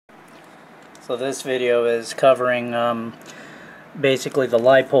So this video is covering basically the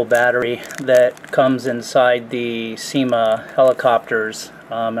LiPo battery that comes inside the Syma helicopters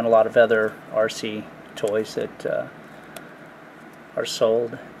and a lot of other RC toys that are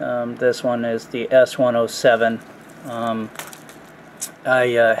sold. This one is the S107. I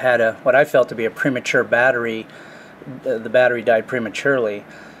had what I felt to be a premature battery. The battery died prematurely.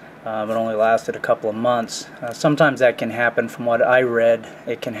 It only lasted a couple of months. Sometimes that can happen. From what I read,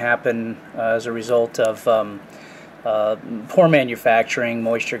 it can happen as a result of poor manufacturing,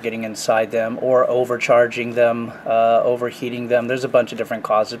 moisture getting inside them, or overcharging them, overheating them. There's a bunch of different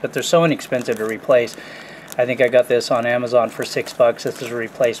causes, but they're so inexpensive to replace. I think I got this on Amazon for $6. This is a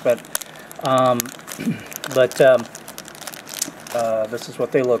replacement. This is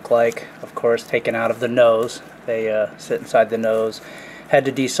what they look like. Of course, taken out of the nose. They sit inside the nose. Had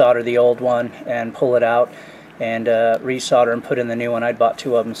to desolder the old one and pull it out and resolder and put in the new one. I bought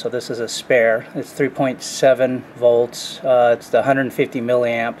two of them, so this is a spare. It's 3.7 volts. It's the 150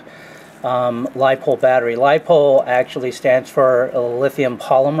 milliamp LiPo battery. LiPo actually stands for a lithium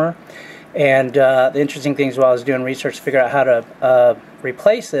polymer. And the interesting thing is, while I was doing research to figure out how to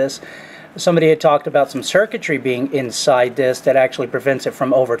replace this, somebody had talked about some circuitry being inside this that actually prevents it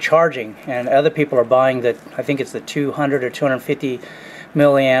from overcharging. And other people are buying the, I think it's the 200 or 250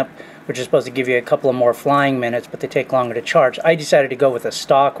 milliamp, which is supposed to give you a couple of more flying minutes, but they take longer to charge. I decided to go with a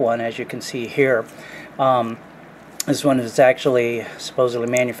stock one, as you can see here. This one is actually supposedly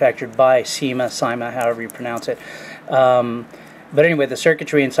manufactured by Syma, however you pronounce it. But anyway, the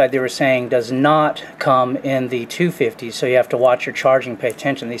circuitry inside, they were saying, does not come in the 250, so you have to watch your charging, pay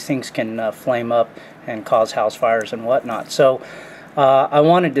attention. These things can flame up and cause house fires and whatnot. So I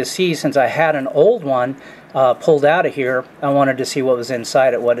wanted to see, since I had an old one pulled out of here, I wanted to see what was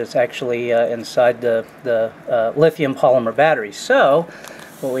inside it, what is actually inside the lithium polymer battery. So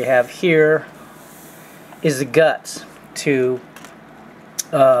what we have here is the guts to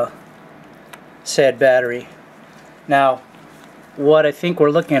said battery. Now, what I think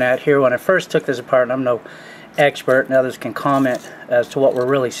we're looking at here, when I first took this apart, and I'm no expert and others can comment as to what we're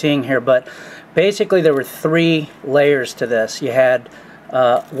really seeing here, but basically there were three layers to this. You had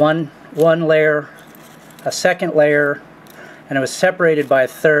one layer, a second layer, and it was separated by a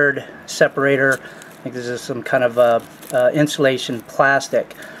third separator. I think this is some kind of insulation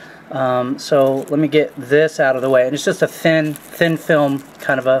plastic. So let me get this out of the way. And it's just a thin film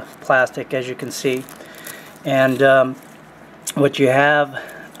kind of a plastic, as you can see. And what you have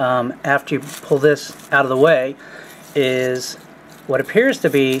after you pull this out of the way is what appears to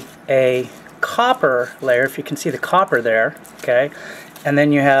be a copper layer, if you can see the copper there, okay, and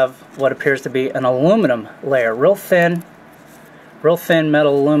then you have what appears to be an aluminum layer, real thin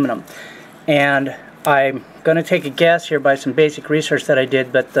metal aluminum. And I'm going to take a guess here by some basic research that I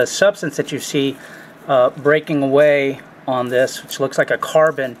did, but the substance that you see breaking away on this, which looks like a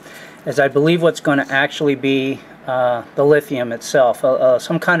carbon, is, I believe, what's going to actually be the lithium itself.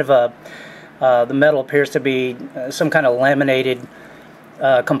 Some kind of the metal appears to be some kind of laminated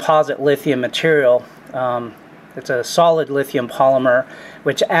composite lithium material. It's a solid lithium polymer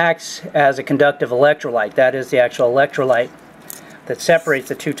which acts as a conductive electrolyte. That is the actual electrolyte that separates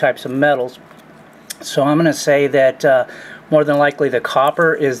the two types of metals. So I'm going to say that more than likely the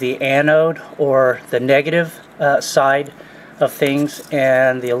copper is the anode, or the negative side of things,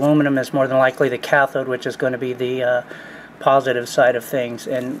 and the aluminum is more than likely the cathode, which is going to be the positive side of things.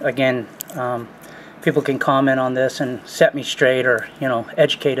 And again, people can comment on this and set me straight, or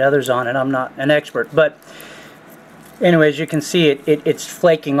educate others on it. I'm not an expert, but anyways, you can see it's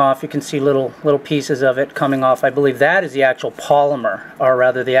flaking off. You can see little pieces of it coming off. I believe that is the actual polymer, or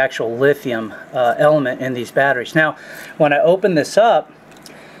rather the actual lithium element in these batteries. Now, when I open this up,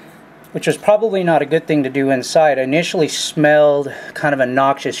 which was probably not a good thing to do inside, I initially smelled kind of a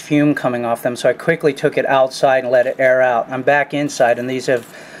noxious fume coming off them, so I quickly took it outside and let it air out. I'm back inside, and these have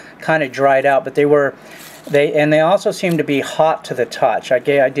kind of dried out, but they also seem to be hot to the touch. I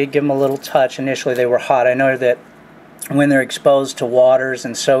did give them a little touch. Initially they were hot. I know that when they're exposed to waters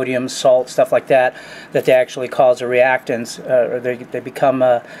and sodium, salt, stuff like that, that they actually cause a reactance, or they become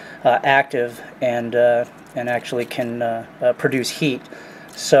active and actually can produce heat.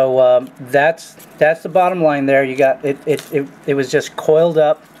 So that's the bottom line there. You got it was just coiled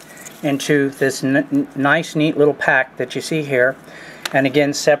up into this nice, neat little pack that you see here, and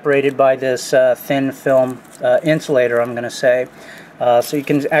again separated by this thin film insulator, I'm going to say. So you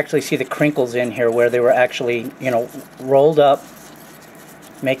can actually see the crinkles in here where they were actually, rolled up,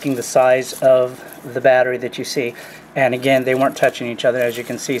 making the size of the battery that you see. And again, they weren't touching each other. As you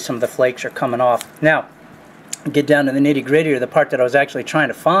can see, some of the flakes are coming off. Now, get down to the nitty-gritty, or the part that I was actually trying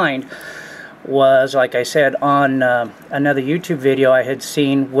to find, was, like I said, on another YouTube video I had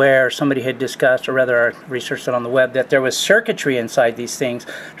seen where somebody had discussed, or rather I researched it on the web, that there was circuitry inside these things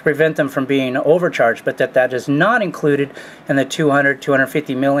to prevent them from being overcharged, but that is not included in the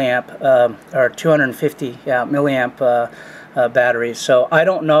 250 milliamp or 250 milliamp batteries. So I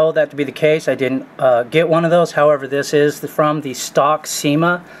don't know that to be the case. I didn't get one of those. However, this is from the stock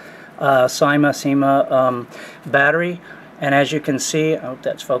Syma battery. And as you can see, I hope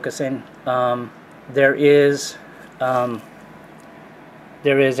that's focusing, there is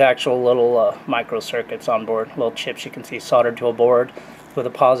actual little microcircuits on board, little chips you can see soldered to a board with a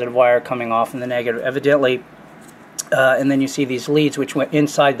positive wire coming off and the negative, evidently. And then you see these leads which went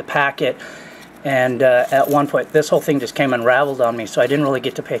inside the packet. And at one point, this whole thing just came unraveled on me, so I didn't really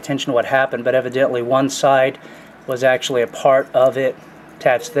get to pay attention to what happened. But evidently, one side was actually a part of it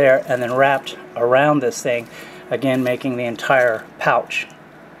attached there and then wrapped around this thing, again making the entire pouch.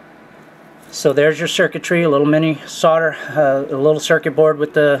 So there's your circuitry, a little mini solder, a little circuit board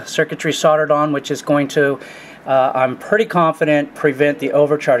with the circuitry soldered on, which is going to, I'm pretty confident, prevent the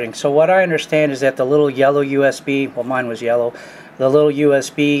overcharging. So what I understand is that the little yellow USB, well mine was yellow, the little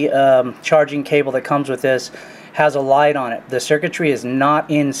USB charging cable that comes with this has a light on it. The circuitry is not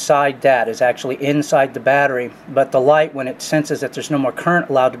inside that, it's actually inside the battery, but the light, when it senses that there's no more current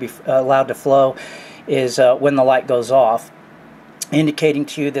allowed to flow, is when the light goes off, indicating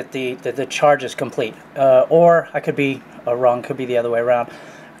to you that the charge is complete. Or I could be wrong, could be the other way around.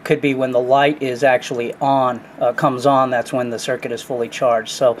 Could be when the light is actually on, comes on, that's when the circuit is fully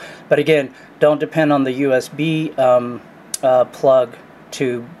charged. So, but again, don't depend on the USB plug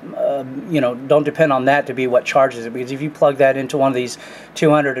to, don't depend on that to be what charges it, because if you plug that into one of these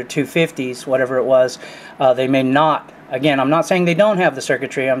 200 or 250s, whatever it was, they may not. Again, I'm not saying they don't have the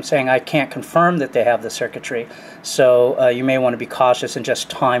circuitry, I'm saying I can't confirm that they have the circuitry. So you may want to be cautious and just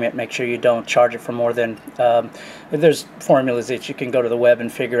time it, make sure you don't charge it for more than, there's formulas that you can go to the web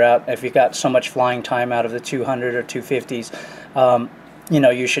and figure out if you've got so much flying time out of the 200 or 250s,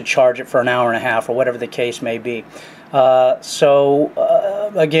 you should charge it for an hour and a half or whatever the case may be.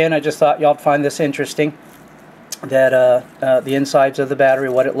 Again, I just thought y'all would find this interesting, that the insides of the battery,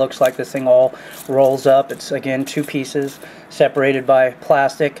 what it looks like. This thing all rolls up. It's, again, two pieces separated by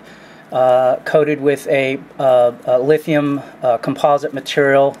plastic, coated with a lithium composite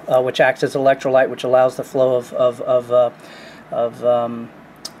material, which acts as electrolyte, which allows the flow of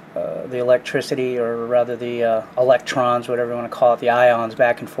the electricity, or rather the electrons, whatever you want to call it, the ions,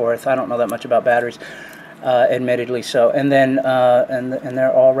 back and forth. I don't know that much about batteries, admittedly. So, and then and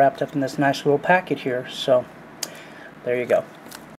they're all wrapped up in this nice little packet here. So there you go.